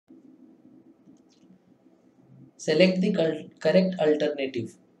Select the correct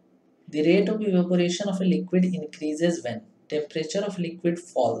alternative. The rate of evaporation of a liquid increases when temperature of liquid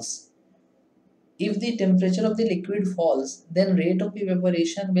falls. If the temperature of the liquid falls, then rate of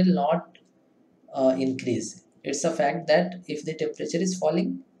evaporation will not increase. It's a fact that if the temperature is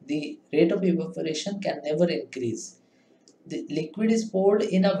falling, the rate of evaporation can never increase. The liquid is poured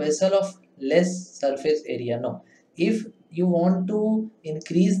in a vessel of less surface area. No, if you want to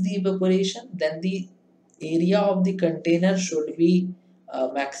increase the evaporation, then the area of the container should be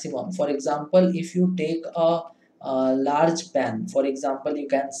maximum. For example, if you take a large pan, for example, you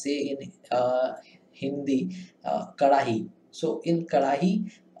can say in Hindi, kadahi. So in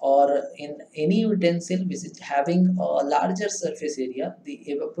kadahi or in any utensil which is having a larger surface area, the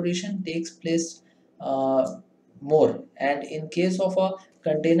evaporation takes place more, and in case of a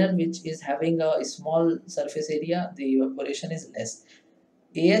container which is having a small surface area, the evaporation is less.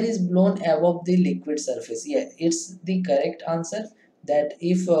 Air is blown above the liquid surface. Yeah, it's the correct answer. That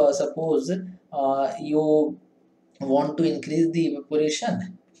if suppose you want to increase the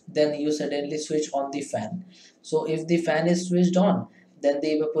evaporation, then you suddenly switch on the fan. So if the fan is switched on, then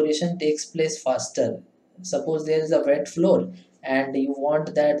the evaporation takes place faster. Suppose there is a wet floor and you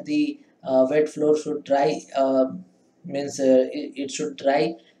want that the wet floor should dry, means it should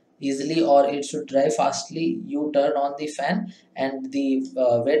dry easily or it should dry fastly. You turn on the fan and the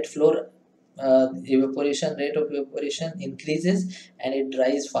wet floor evaporation, rate of evaporation increases and it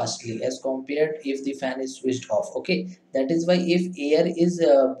dries fastly as compared if the fan is switched off. Okay, that is why if air is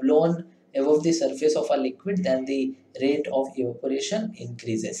blown above the surface of a liquid, then the rate of evaporation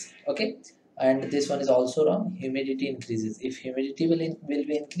increases. Okay, and this one is also wrong. Humidity increases. If humidity will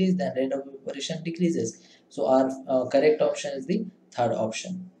be increased, then rate of evaporation decreases. So our correct option is the third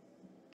option.